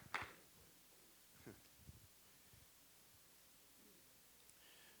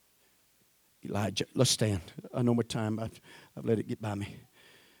 Elijah, let's stand. I know my time. I've let it get by me.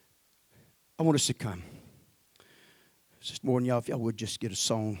 I want us to come. Just more than y'all, if y'all would just get a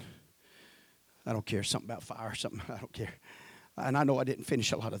song. I don't care, something about fire or something. I don't care. And I know I didn't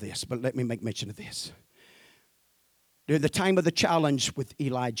finish a lot of this, but let me make mention of this. During the time of the challenge with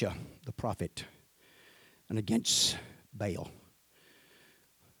Elijah, the prophet, and against Baal,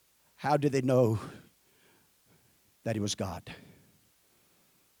 how did they know that he was God?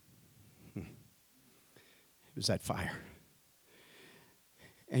 It was that fire.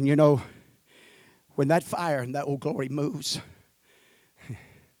 And you know, when that fire and that old glory moves,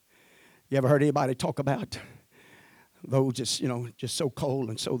 you ever heard anybody talk about those just so cold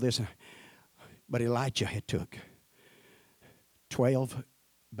and so this? But Elijah had took 12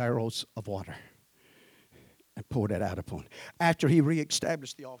 barrels of water and poured it out upon. After he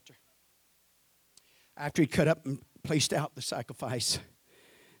reestablished the altar, after he cut up and placed out the sacrifice,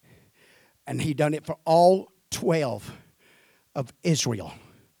 and he done it for all 12 of Israel.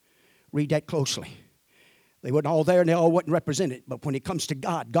 Read that closely. They weren't all there and they all wasn't represented. But when it comes to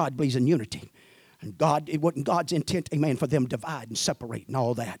God, God believes in unity. And God, it wasn't God's intent, amen, for them to divide and separate and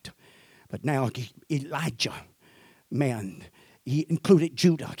all that. But now Elijah, man, he included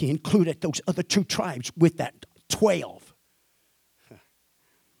Judah. He included those other 2 tribes with that 12.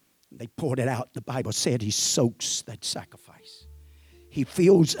 They poured it out. The Bible said he soaks that sacrifice. He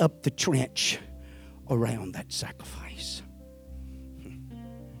fills up the trench around that sacrifice.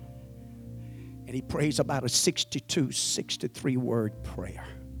 And he prays about a 63 word prayer,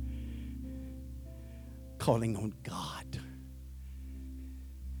 calling on God.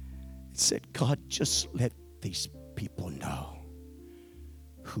 It said, God, just let these people know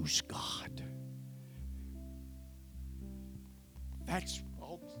who's God. That's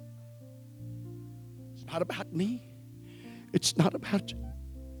all. It's not about me. It's not about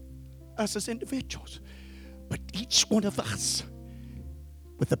us as individuals. But each one of us,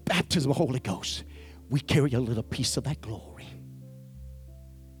 with the baptism of the Holy Ghost, we carry a little piece of that glory.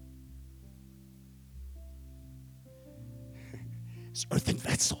 It's earthen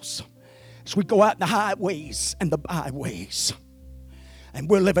vessels. As we go out in the highways and the byways, and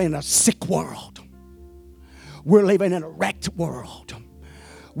we're living in a sick world. We're living in a wrecked world.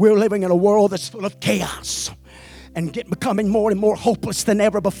 We're living in a world that's full of chaos and becoming more and more hopeless than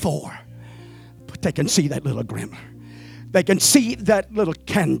ever before. But they can see that little glimmer. They can see that little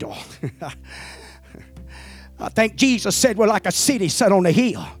candle. I think Jesus said we're like a city set on a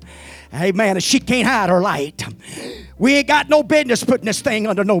hill. Amen. And she can't hide her light. We ain't got no business putting this thing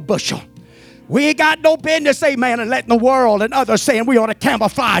under no bushel. We ain't got no business, amen, and letting the world and others saying we ought to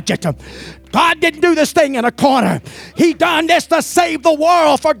camouflage it. God didn't do this thing in a corner. He done this to save the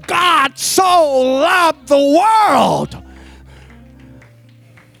world, for God so loved the world.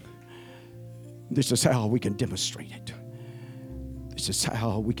 This is how we can demonstrate it. This is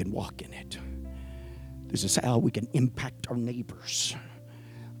how we can walk in it. This is how we can impact our neighbors,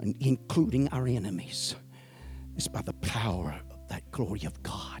 and including our enemies. It's by the power of that glory of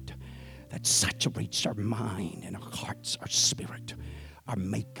God that saturates our mind and our hearts, our spirit, our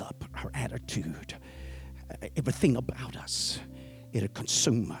makeup, our attitude, everything about us. It'll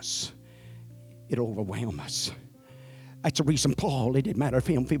consume us. It'll overwhelm us. That's the reason Paul, it didn't matter if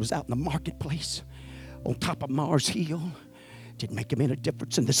he was out in the marketplace, on top of Mars Hill. It didn't make him any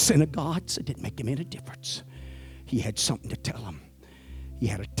difference in the synagogues. It didn't make him any difference. He had something to tell them. He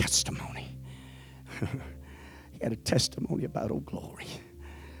had a testimony. He had a testimony about Old Glory,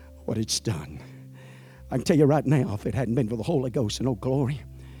 what it's done. I can tell you right now, if it hadn't been for the Holy Ghost and Old Glory,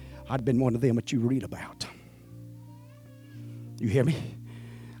 I'd been one of them that you read about. You hear me?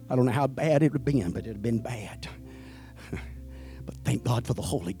 I don't know how bad it would have been, but it would have been bad. But thank God for the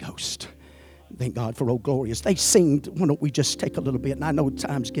Holy Ghost. Thank God for Old Glory. As they sing, why don't we just take a little bit? And I know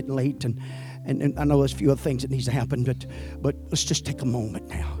time's getting late, and I know there's a few other things that needs to happen, but let's just take a moment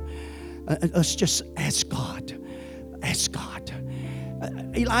now. Let's just ask God. Ask God.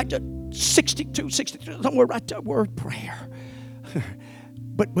 Elijah 62, somewhere right there, word prayer.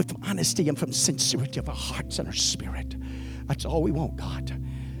 But with honesty and from sincerity of our hearts and our spirit. That's all we want, God.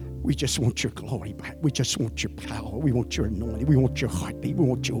 We just want your glory back. We just want your power. We want your anointing. We want your heartbeat. We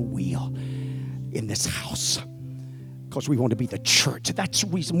want your will in this house. Because we want to be the church. That's the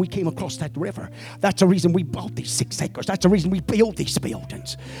reason we came across that river. That's the reason we bought these 6 acres. That's the reason we built these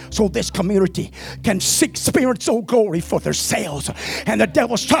buildings. So this community can experience so glory for themselves. And the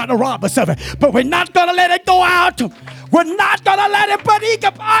devil's trying to rob us of it. But we're not going to let it go out. We're not going to let it put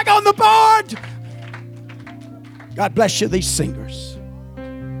Ichabod on the board. God bless you, these singers.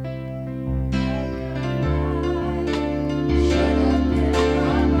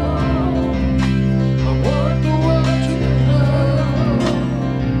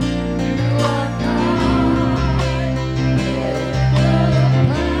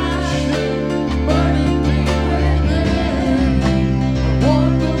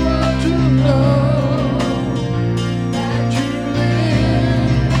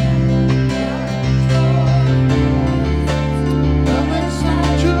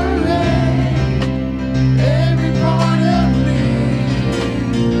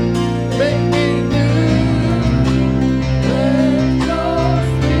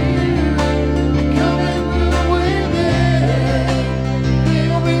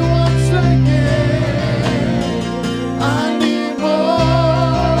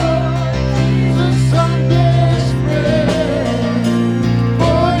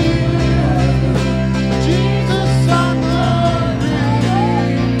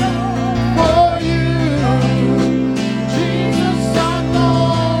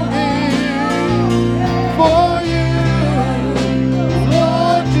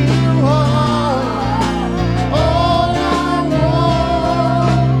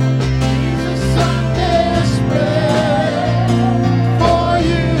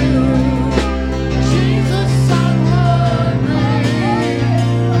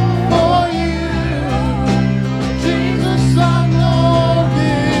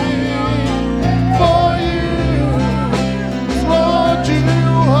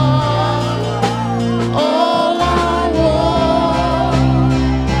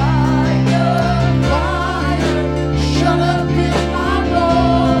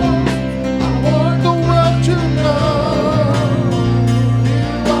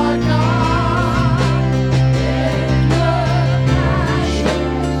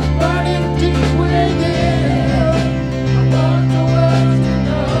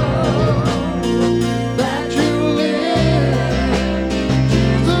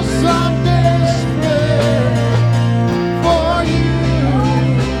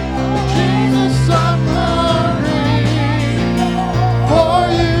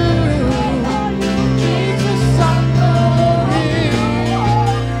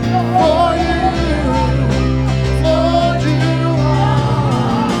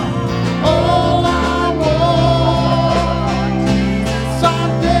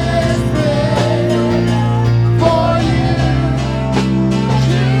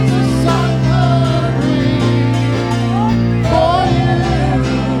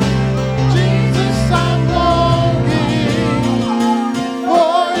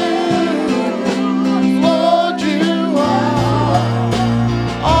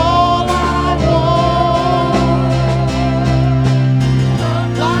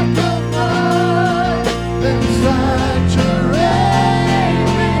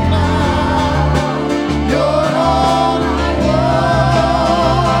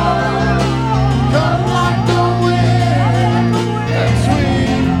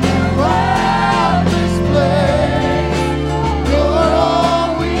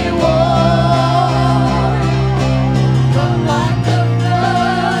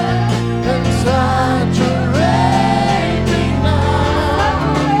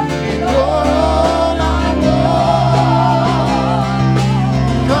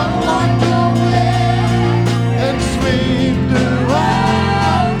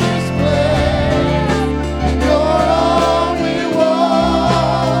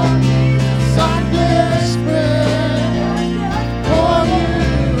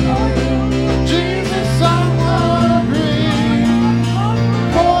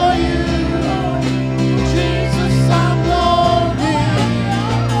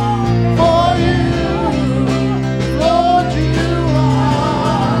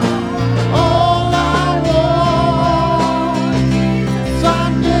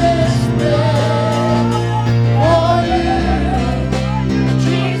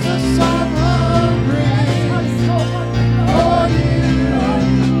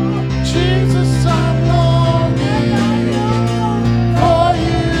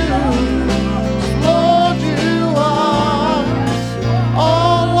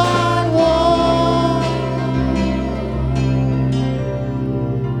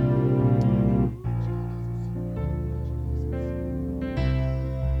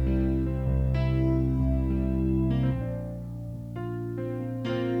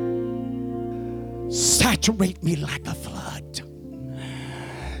 saturate me like a flood.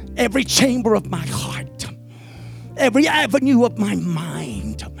 Every chamber of my heart, every avenue of my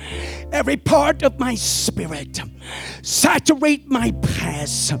mind, every part of my spirit. Saturate my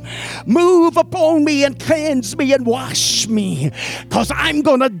past. Move upon me and cleanse me and wash me, because I'm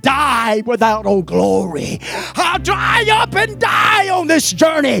going to die without Old Glory. I'll dry up and die on this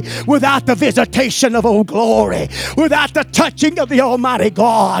journey without the visitation of Old Glory, without the touching of the Almighty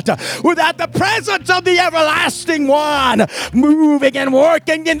God, without the presence of the Everlasting One moving and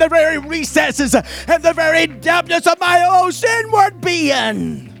working in the very recesses and the very depths of my own inward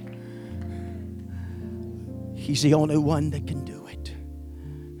being. He's the only one that can do it.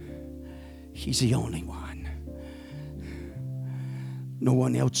 He's the only one. No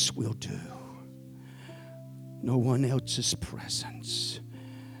one else will do. No one else's presence.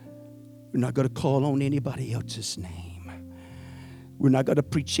 We're not going to call on anybody else's name. We're not going to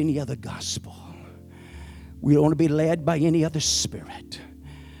preach any other gospel. We don't want to be led by any other spirit.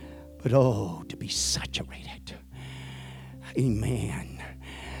 But oh, to be saturated. Amen.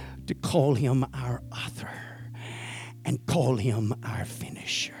 To call him our author and call him our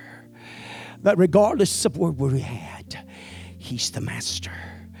finisher. That regardless of where we're at, he's the master.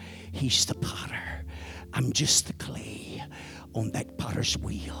 He's the potter. I'm just the clay on that potter's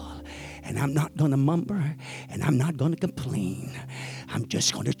wheel. And I'm not going to mumble, and I'm not going to complain. I'm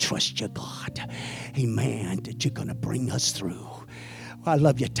just going to trust you, God. Amen. That you're going to bring us through. I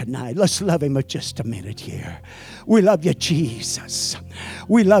love you tonight. Let's love him for just a minute here. We love you, Jesus.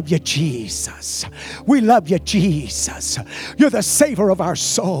 We love you, Jesus. We love you, Jesus. You're the Savior of our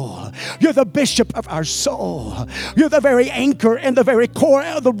soul. You're the Bishop of our soul. You're the very anchor and the very core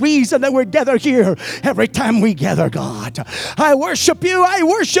of the reason that we're gathered here every time we gather, God. I worship you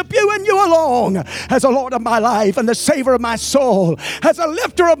and you alone as the Lord of my life and the Savior of my soul, as a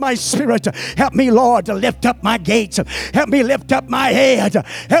lifter of my spirit. Help me, Lord, to lift up my gates. Help me lift up my head.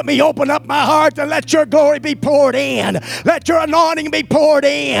 Help me open up my heart and let your glory be poured in. Let your anointing be poured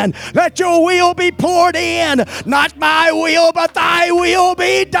in. Let your will be poured in. Not my will, but thy will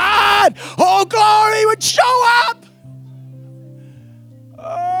be done. Oh, glory would show up.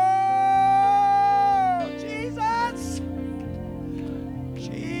 Oh, Jesus.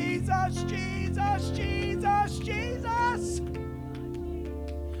 Jesus, Jesus, Jesus, Jesus.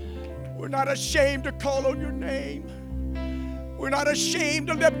 We're not ashamed to call on your name. We're not ashamed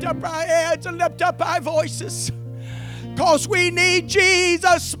to lift up our heads and lift up our voices, because we need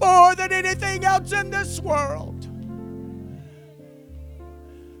Jesus more than anything else in this world.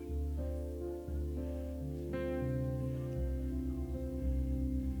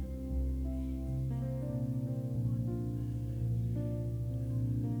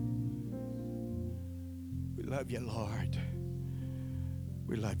 We love you, Lord.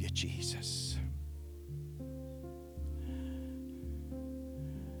 We love you, Jesus.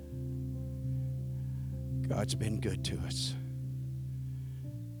 God's been good to us.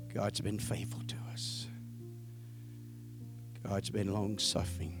 God's been faithful to us. God's been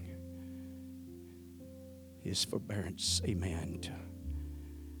long-suffering. His forbearance, amen.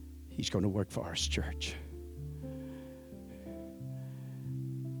 He's going to work for our church.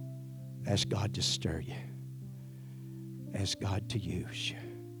 Ask God to stir you. Ask God to use you.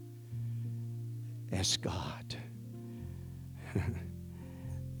 Ask God.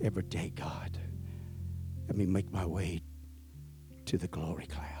 Every day, God, let me make my way to the glory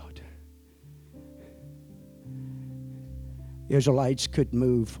cloud. The Israelites couldn't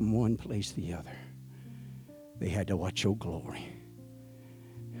move from one place to the other. They had to watch your glory.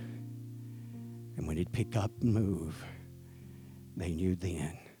 And when it pick up and move, they knew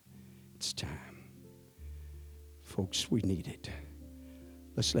then it's time. Folks, we need it.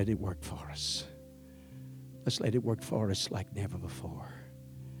 Let's let it work for us. Let's let it work for us like never before.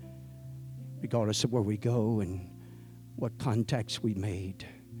 Regardless of where we go and what contacts we made,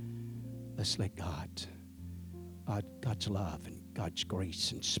 let's let God's love and God's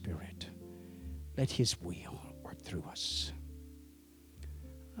grace and spirit, let his will work through us.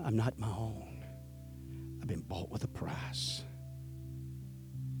 I'm not my own. I've been bought with a price.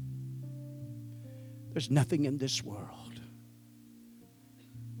 There's nothing in this world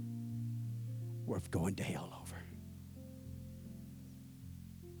worth going to hell over.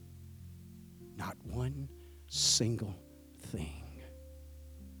 Not one single thing.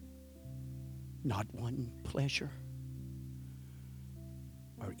 Not one pleasure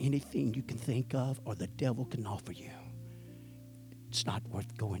or anything you can think of or the devil can offer you. It's not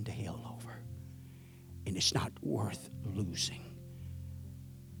worth going to hell over. And it's not worth losing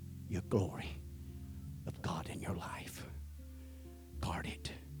your glory of God in your life. Guard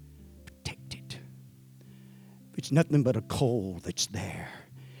it. Protect it. it's nothing but a coal that's there.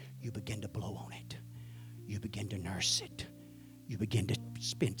 You begin to blow on it. You begin to nurse it. You begin to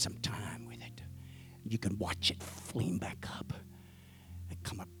spend some time with it. You can watch it flame back up and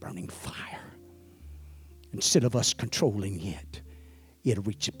come a burning fire. Instead of us controlling it, it'll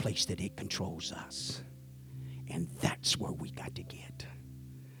reach a place that it controls us. And that's where we got to get.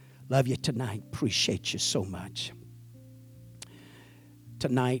 Love you tonight. Appreciate you so much.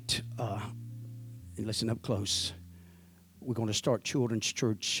 Tonight, and listen up close, we're going to start Children's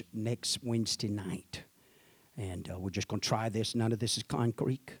Church next Wednesday night. And we're just going to try this. None of this is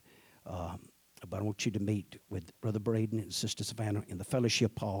concrete. But I want you to meet with Brother Braden and Sister Savannah in the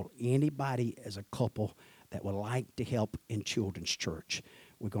fellowship hall. Anybody as a couple that would like to help in Children's Church,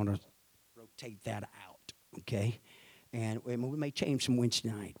 we're going to rotate that out, okay? And we may change some Wednesday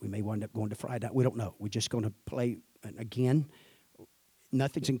night. We may wind up going to Friday night. We don't know. We're just going to play. And again,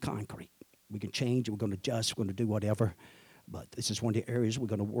 nothing's in concrete. We can change. We're going to adjust. We're going to do whatever. But this is one of the areas we're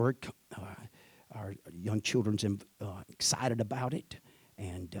going to work. Our young children's excited about it.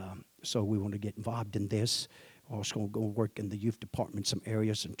 And so we want to get involved in this. We're also going to go work in the youth department, some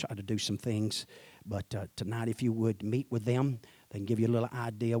areas, and try to do some things. But tonight, if you would, meet with them. They can give you a little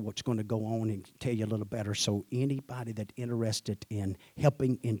idea what's going to go on and tell you a little better. So anybody that's interested in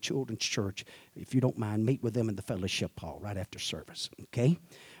helping in Children's Church, if you don't mind, meet with them in the fellowship hall right after service, okay?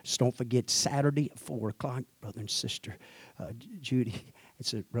 So don't forget Saturday at 4 o'clock, brother and sister Judy.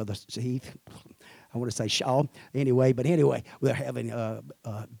 It's a brother Heath. I want to say Shaw. Anyway, we're having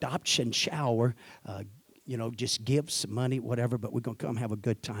adoption shower. Just give some money, whatever, but we're going to come have a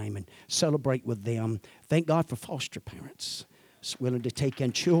good time and celebrate with them. Thank God for foster parents willing to take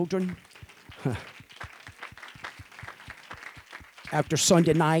in children. After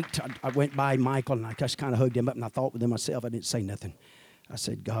Sunday night, I went by Michael, and I just kind of hugged him up, and I thought with myself, I didn't say nothing. I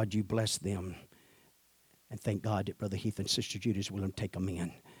said, God, you bless them. And thank God that Brother Heath and Sister Judy is willing to take them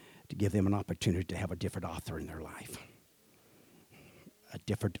in to give them an opportunity to have a different author in their life. A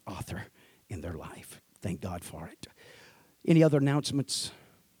different author in their life. Thank God for it. Any other announcements?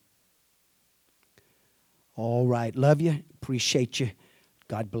 All right. Love you. Appreciate you.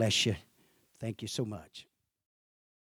 God bless you. Thank you so much.